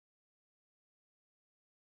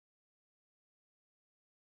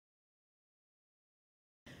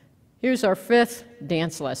Here's our fifth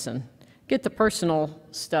dance lesson. Get the personal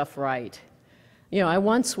stuff right. You know, I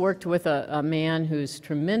once worked with a man who's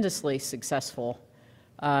tremendously successful,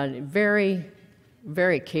 very,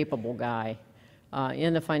 very capable guy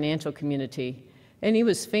in the financial community, and he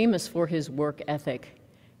was famous for his work ethic.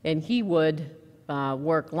 And he would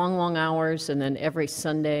work long, long hours, and then every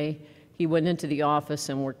Sunday he went into the office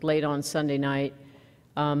and worked late on Sunday night.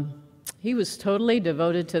 He was totally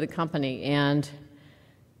devoted to the company, and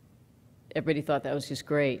everybody thought that was just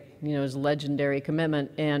great. You know, his legendary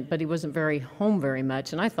commitment, but he wasn't home very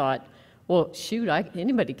much. And I thought, well, shoot,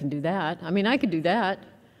 anybody can do that. I mean, I could do that.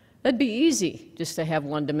 That'd be easy, just to have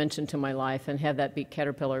one dimension to my life and have that be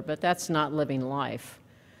Caterpillar, but that's not living life.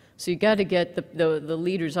 So you got to get the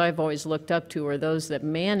leaders I've always looked up to are those that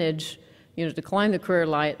manage, you know, to climb the career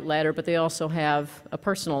ladder, but they also have a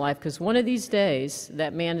personal life, because one of these days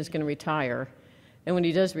that man is going to retire, and when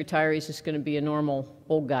he does retire, he's just going to be a normal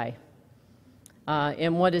old guy.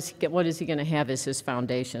 And what is he going to have as his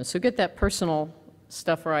foundation? So get that personal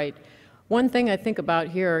stuff right. One thing I think about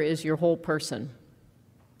here is your whole person.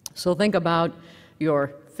 So think about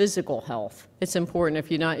your physical health. It's important.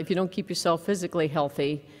 If you don't keep yourself physically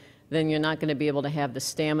healthy, then you're not going to be able to have the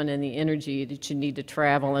stamina and the energy that you need to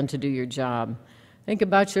travel and to do your job. Think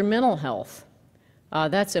about your mental health.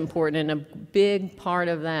 That's important, and a big part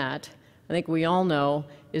of that, I think we all know,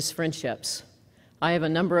 is friendships. I have a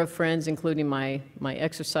number of friends, including my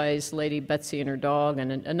exercise lady, Betsy, and her dog,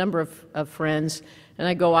 and a number of friends, and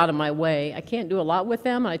I go out of my way. I can't do a lot with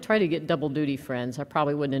them, and I try to get double-duty friends. I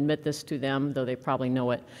probably wouldn't admit this to them, though they probably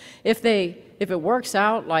know it. If it works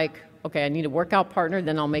out, like, okay, I need a workout partner,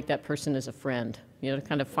 then I'll make that person as a friend, you know, to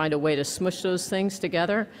kind of find a way to smush those things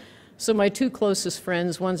together. So my two closest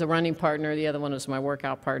friends, one's a running partner, the other one is my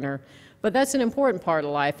workout partner. But that's an important part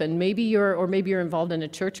of life, and maybe you're involved in a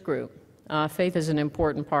church group. Faith is an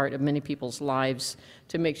important part of many people's lives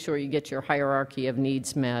to make sure you get your hierarchy of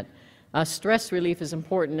needs met. Stress relief is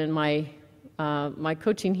important, and my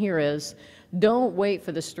coaching here is, don't wait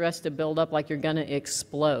for the stress to build up like you're going to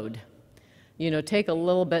explode. You know, take a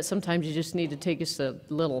little bit. Sometimes you just need to take just a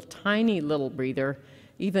tiny little breather,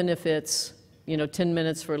 even if it's, you know, 10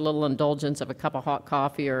 minutes for a little indulgence of a cup of hot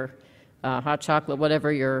coffee or hot chocolate,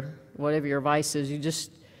 whatever your vice is. You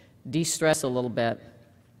just de-stress a little bit.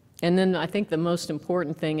 And then I think the most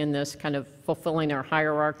important thing in this kind of fulfilling our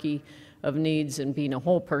hierarchy of needs and being a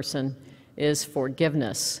whole person is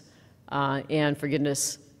forgiveness, and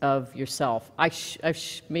forgiveness of yourself. I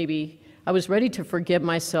was ready to forgive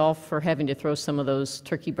myself for having to throw some of those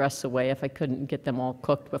turkey breasts away if I couldn't get them all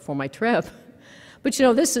cooked before my trip. But you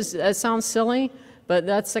know, it sounds silly, but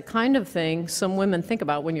that's the kind of thing some women think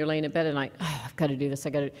about when you're laying in bed at night. Oh, I've got to do this.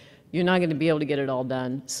 You're not going to be able to get it all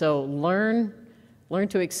done. So learn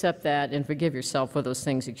to accept that and forgive yourself for those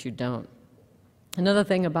things that you don't. Another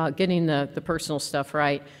thing about getting the personal stuff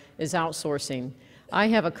right is outsourcing. I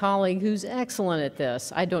have a colleague who's excellent at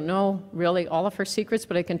this. I don't know really all of her secrets,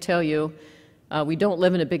 but I can tell you we don't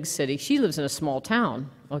live in a big city. She lives in a small town,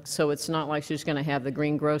 so it's not like she's going to have the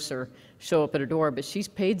greengrocer show up at her door, but she's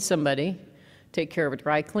paid somebody to take care of her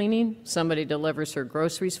dry cleaning. Somebody delivers her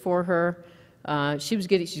groceries for her. She's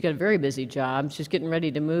got a very busy job. She's getting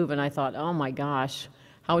ready to move, and I thought, oh my gosh,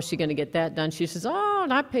 how is she going to get that done? She says, oh,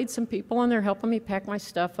 and I paid some people, and they're helping me pack my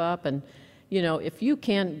stuff up. And, you know, if you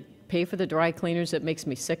can't pay for the dry cleaners, it makes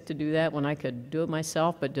me sick to do that when I could do it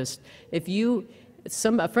myself. But just,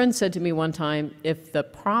 a friend said to me one time, if the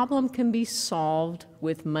problem can be solved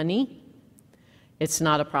with money, it's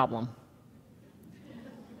not a problem.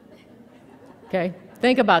 Okay?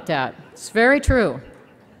 Think about that. It's very true.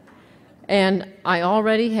 And I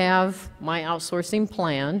already have my outsourcing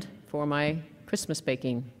planned for my Christmas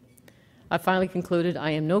baking. I finally concluded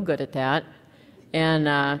I am no good at that.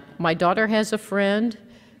 And my daughter has a friend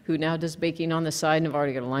who now does baking on the side, and I've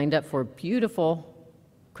already got it lined up for beautiful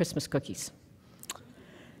Christmas cookies.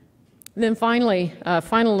 And then finally,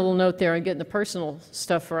 final little note there on getting the personal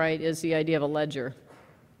stuff right is the idea of a ledger.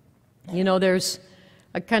 You know,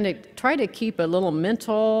 I kind of try to keep a little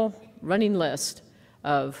mental running list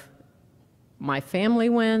of my family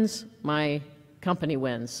wins, my company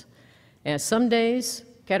wins. And some days,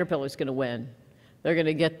 Caterpillar's going to win. They're going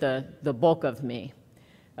to get the bulk of me.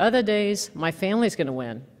 Other days, my family's going to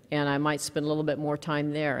win, and I might spend a little bit more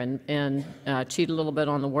time there and cheat a little bit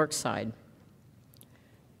on the work side.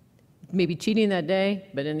 Maybe cheating that day,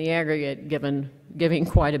 but in the aggregate, giving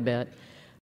quite a bit.